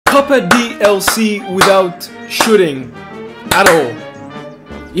Cuphead DLC without shooting at all.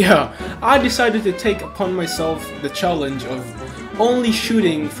 Yeah, I decided to take upon myself the challenge of only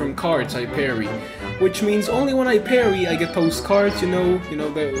shooting from cards I parry, which means only when I parry I get those cards,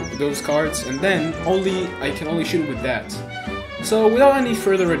 those cards, and then I can only shoot with that. So without any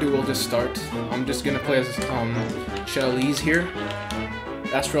further ado, we'll just start. I'm just gonna play as Chalice here.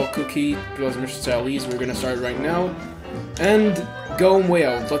 Astral Cookie, plus Mr. Chalice. We're gonna start right now. And go way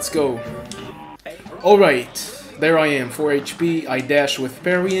out, let's go. Alright, there I am, 4 HP, I dash with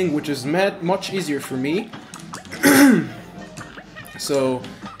parrying, which is much easier for me. So,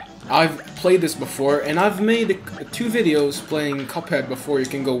 I've played this before, and I've made 2 videos playing Cuphead before. You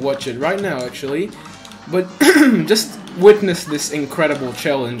can go watch it right now, actually. But just witness this incredible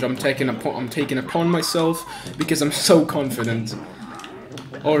challenge I'm taking upon myself, because I'm so confident.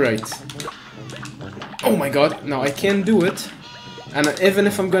 Alright. Oh my god, no, I can't do it. And even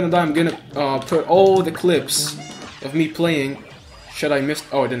if I'm gonna die, I'm gonna put all the clips of me playing. Should I miss?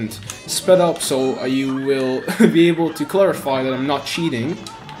 Oh, I didn't. Sped up, so you will be able to clarify that I'm not cheating.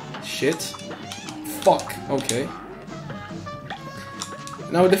 Shit. Fuck. Okay.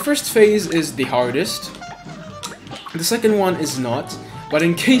 Now, the first phase is the hardest. The second one is not. But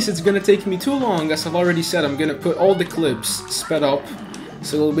in case it's gonna take me too long, as I've already said, I'm gonna put all the clips sped up,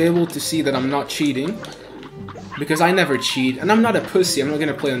 so you'll be able to see that I'm not cheating. Because I never cheat, and I'm not a pussy. I'm not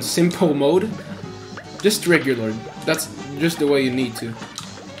gonna play on simple mode. Just regular. That's just the way you need to.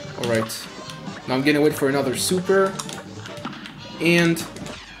 Alright. Now I'm gonna wait for another super. And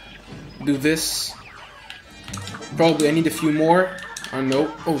do this. Probably I need a few more.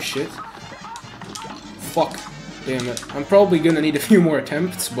 No. Oh shit. Fuck. Damn it. I'm probably gonna need a few more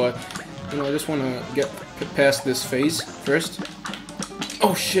attempts, but I just wanna get past this phase first.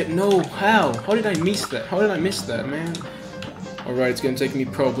 Oh shit, no, how? How did I miss that? How did I miss that, man? Alright, it's gonna take me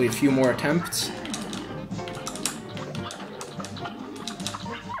probably a few more attempts.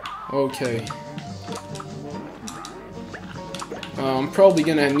 Okay. I'm probably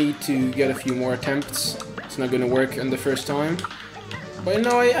gonna need to get a few more attempts. It's not gonna work on the first time. But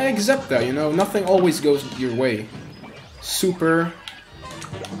I accept that, nothing always goes your way. Super.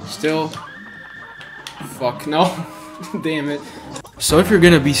 Still. Fuck, no. Damn it. So if you're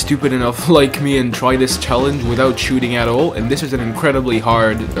gonna be stupid enough like me and try this challenge without shooting at all, and this is an incredibly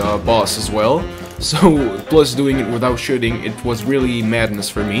hard boss as well, so plus doing it without shooting, it was really madness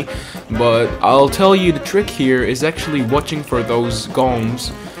for me. But I'll tell you, the trick here is actually watching for those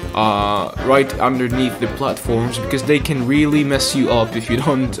golems right underneath the platforms, because they can really mess you up if you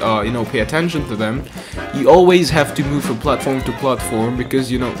don't pay attention to them. You always have to move from platform to platform, because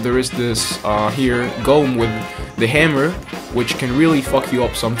there is this here golem with the hammer, which can really fuck you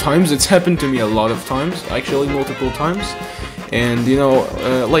up sometimes. It's happened to me a lot of times, actually multiple times. And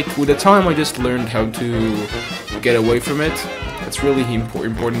like with the time I just learned how to get away from it. It's really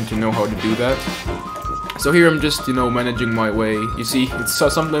important to know how to do that. So here I'm just, managing my way. You see,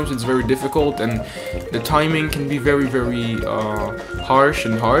 sometimes it's very difficult, and the timing can be very, very harsh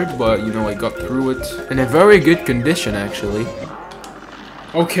and hard, but I got through it in a very good condition, actually.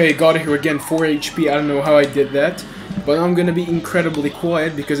 Okay, got it here again, 4 HP. I don't know how I did that, but I'm gonna be incredibly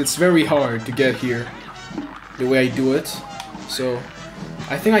quiet because it's very hard to get here the way I do it. So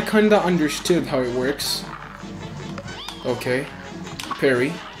I think I kinda understood how it works. Okay,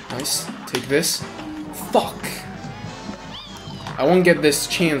 parry, nice. Take this. Fuck! I won't get this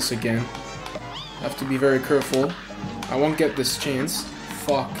chance again. I have to be very careful. I won't get this chance.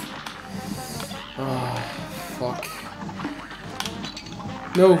 Fuck. Ah, fuck.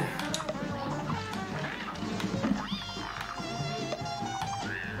 No.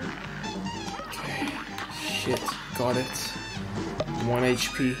 Okay. Shit. Got it. 1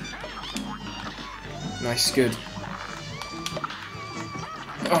 HP. Nice, good.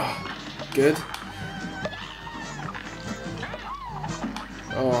 Oh, good.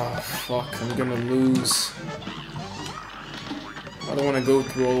 Oh, fuck, I'm gonna lose. I don't want to go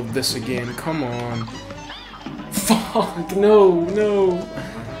through all of this again, come on. Fuck, no.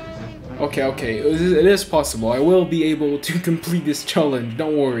 Okay, it is possible. I will be able to complete this challenge,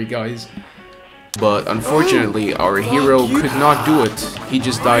 don't worry, guys. But unfortunately, our hero could not do it. He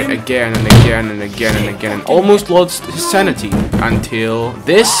just died again and again and again and again, and almost lost his sanity until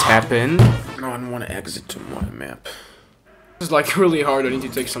this happened. No, I don't want to exit to my map. This is like really hard. I need to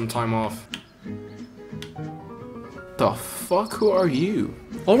take some time off. The fuck? Who are you?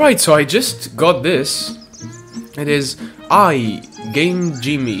 Alright, so I just got this. It is Game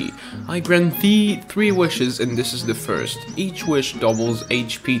Jimmy. I grant thee 3 wishes, and this is the first. Each wish doubles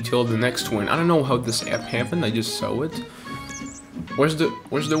HP till the next one. I don't know how this app happened, I just saw it. Where's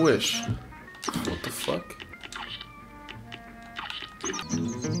the wish? What the fuck?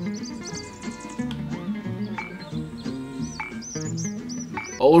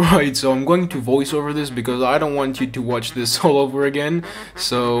 Alright, so I'm going to voice over this because I don't want you to watch this all over again.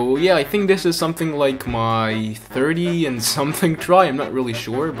 So yeah, I think this is something like my 30 and something try, I'm not really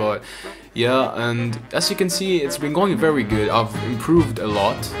sure, but yeah, and as you can see, it's been going very good. I've improved a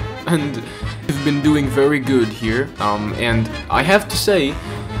lot, and I've been doing very good here, and I have to say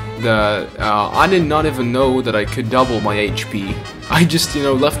that I did not even know that I could double my HP. I just, you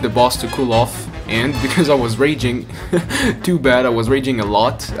know, left the boss to cool off, and because I was raging, too bad, I was raging a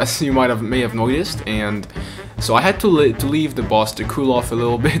lot, as you may have noticed, and so I had to leave the boss to cool off a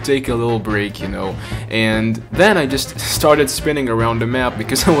little bit, take a little break, you know, and then I just started spinning around the map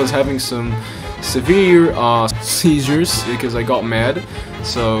because I was having some severe seizures because I got mad,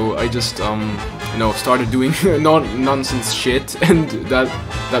 so I just, you know, started doing nonsense shit, and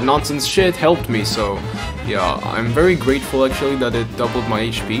that nonsense shit helped me, so yeah, I'm very grateful actually that it doubled my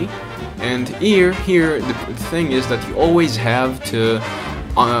HP. And here, the thing is that you always have to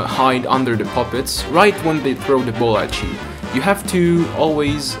hide under the puppets right when they throw the ball at you. You have to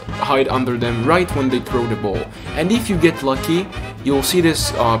always hide under them right when they throw the ball. And if you get lucky, you'll see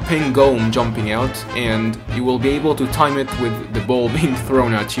this pink gome jumping out, and you will be able to time it with the ball being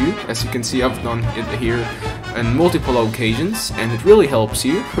thrown at you. As you can see, I've done it here on multiple occasions, and it really helps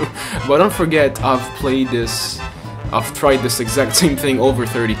you. But don't forget, I've tried this exact same thing over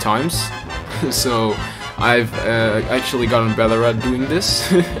 30 times, so I've actually gotten better at doing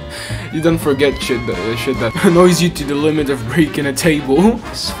this. You don't forget shit that annoys you to the limit of breaking a table.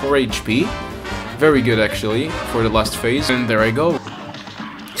 It's 4 HP. Very good actually, for the last phase. And there I go.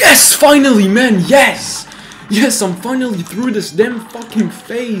 Yes! Finally, man! Yes! Yes, I'm finally through this damn fucking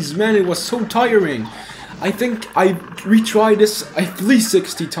phase, man, it was so tiring. I think I retried this at least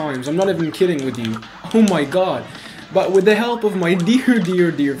 60 times, I'm not even kidding with you. Oh my god. But with the help of my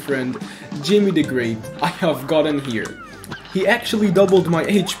dear friend, Jimmy the Great, I have gotten here. He actually doubled my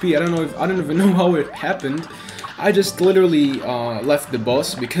HP, I don't even know how it happened. I just literally left the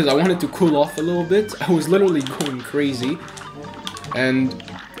boss because I wanted to cool off a little bit. I was literally going crazy. And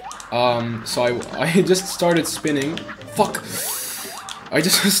so I just started spinning. Fuck! I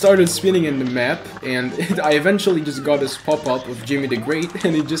just started spinning in the map, and I eventually just got this pop-up of Jimmy the Great,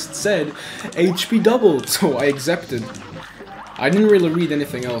 and it just said HP doubled, so I accepted. I didn't really read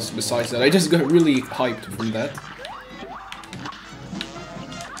anything else besides that, I just got really hyped from that.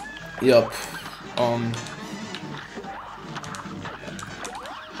 Yup.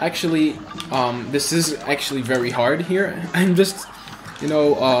 Actually, this is actually very hard here. I'm just, you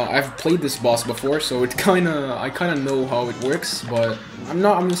know, I've played this boss before, so I kinda know how it works, but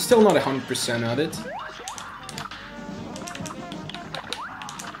I'm still not 100% at it.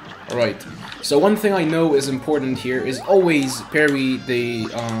 Alright, so one thing I know is important here is always parry the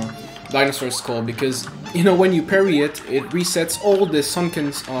dinosaur skull, because, you know, when you parry it, it resets all the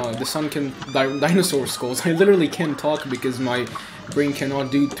sunken dinosaur skulls. I literally can't talk because my brain cannot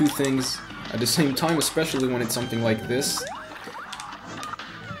do two things at the same time, especially when it's something like this.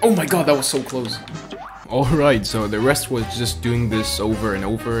 Oh my god, that was so close. Alright, so the rest was just doing this over and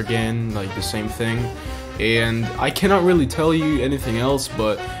over again, like the same thing. And I cannot really tell you anything else,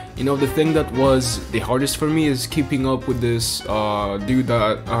 but, you know, the thing that was the hardest for me is keeping up with this dude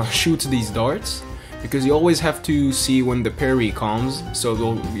that shoots these darts. Because you always have to see when the parry comes, so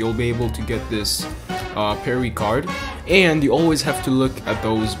you'll be able to get this parry card. And you always have to look at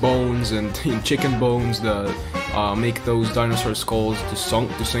those bones and chicken bones that make those dinosaur skulls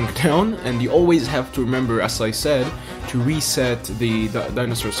to sink down, and you always have to remember, as I said, to reset the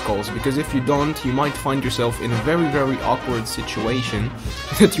dinosaur skulls, because if you don't, you might find yourself in a very awkward situation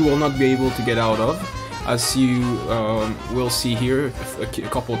that you will not be able to get out of, as you will see here a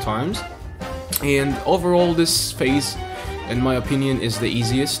couple times. And overall, this phase, in my opinion, is the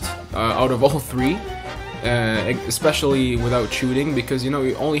easiest out of all three. Especially without shooting, because, you know,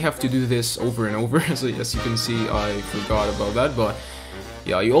 you only have to do this over and over. So as you can see, I forgot about that, but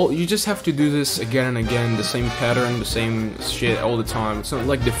yeah, you just have to do this again and again, the same pattern, the same shit all the time. It's not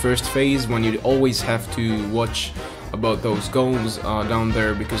like the first phase when you always have to watch about those golems down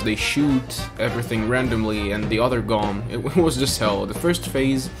there, because they shoot everything randomly, and the other golem, it was just hell. The first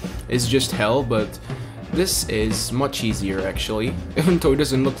phase is just hell, but this is much easier actually, even though it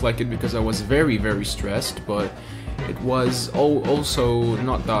doesn't look like it because I was very stressed, but it was also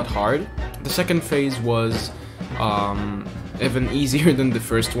not that hard. The second phase was even easier than the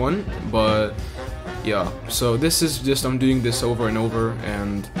first one, but yeah, so this is just, I'm doing this over and over,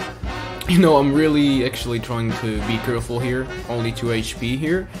 and You know, I'm really actually trying to be careful here. Only 2 HP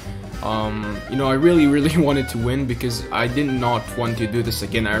here. You know, I really wanted to win because I did not want to do this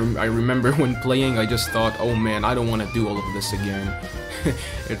again. I remember when playing, I just thought, oh man, I don't want to do all of this again.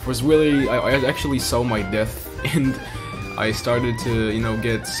 It was really, I actually saw my death and I started to, you know,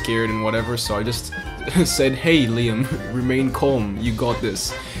 get scared and whatever, so I just said, hey Liam, remain calm, you got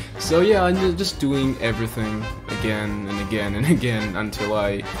this. So yeah, I'm just doing everything again and again and again until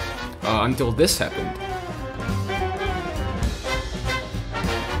until this happened.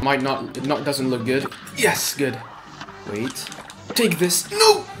 Doesn't look good. Yes, good. Wait. Take this.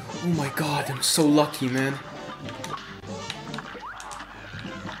 No! Oh my god, I'm so lucky, man.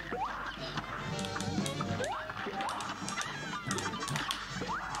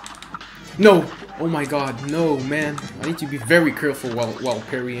 No! Oh my god, no, man. I need to be very careful while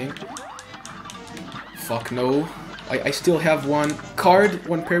parrying. Fuck, no. I still have one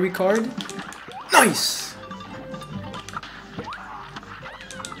parry card. Nice!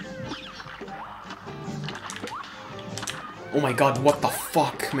 Oh my god, what the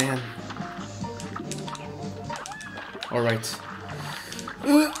fuck, man. Alright.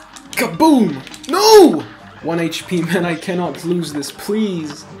 Kaboom! No! 1 HP, man, I cannot lose this,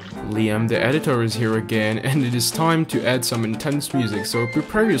 please. Liam, the editor is here again, and it is time to add some intense music, so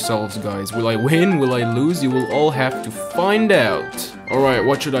prepare yourselves, guys. Will I win? Will I lose? You will all have to find out. Alright,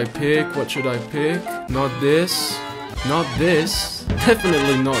 what should I pick? What should I pick? Not this. Not this.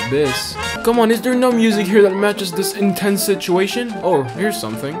 Definitely not this. Come on, is there no music here that matches this intense situation? Oh, here's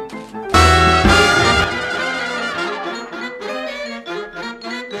something.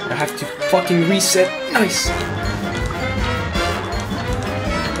 I have to fucking reset. Nice!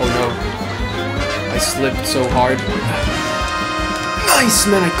 Oh no. I slipped so hard. Nice,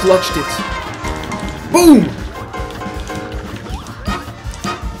 man, I clutched it. Boom!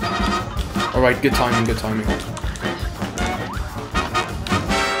 Alright, good timing, good timing.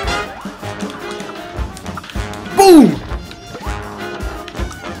 Boom!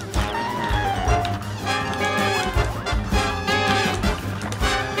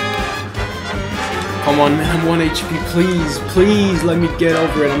 Come on, man, I'm 1 HP, please, please, let me get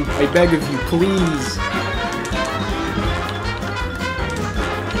over it, I beg of you, please.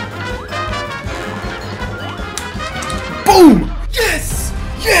 Boom! Yes!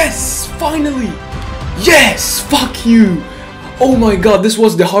 Yes! Finally! Yes! Fuck you! Oh my god, this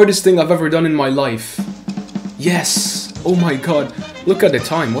was the hardest thing I've ever done in my life. Yes! Oh my god, look at the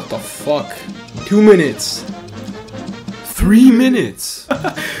time, what the fuck? 2 minutes. 3 minutes.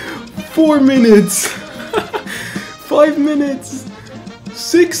 4 minutes. 5 minutes.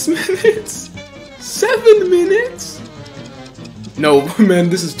 6 minutes. 7 minutes. No, man,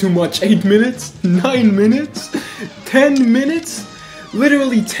 this is too much. 8 minutes. 9 minutes. 10 minutes.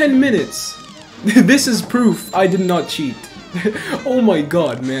 Literally 10 minutes. This is proof I did not cheat. Oh my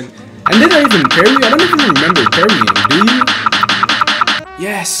god, man. And did I even parry? I don't even remember parrying, do you?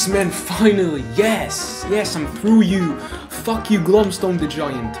 Yes, man, finally, yes! Yes, I'm through you! Fuck you, Glumstone the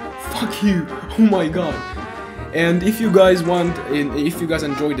Giant! Fuck you! Oh my god! And if you guys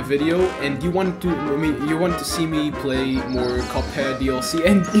enjoyed the video and you want to see me play more Cuphead DLC,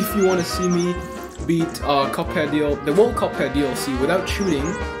 and if you want to see me beat the whole Cuphead DLC without shooting,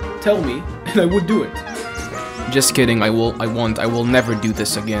 tell me, and I would do it. Just kidding, I will never do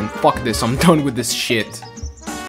this again. Fuck this, I'm done with this shit.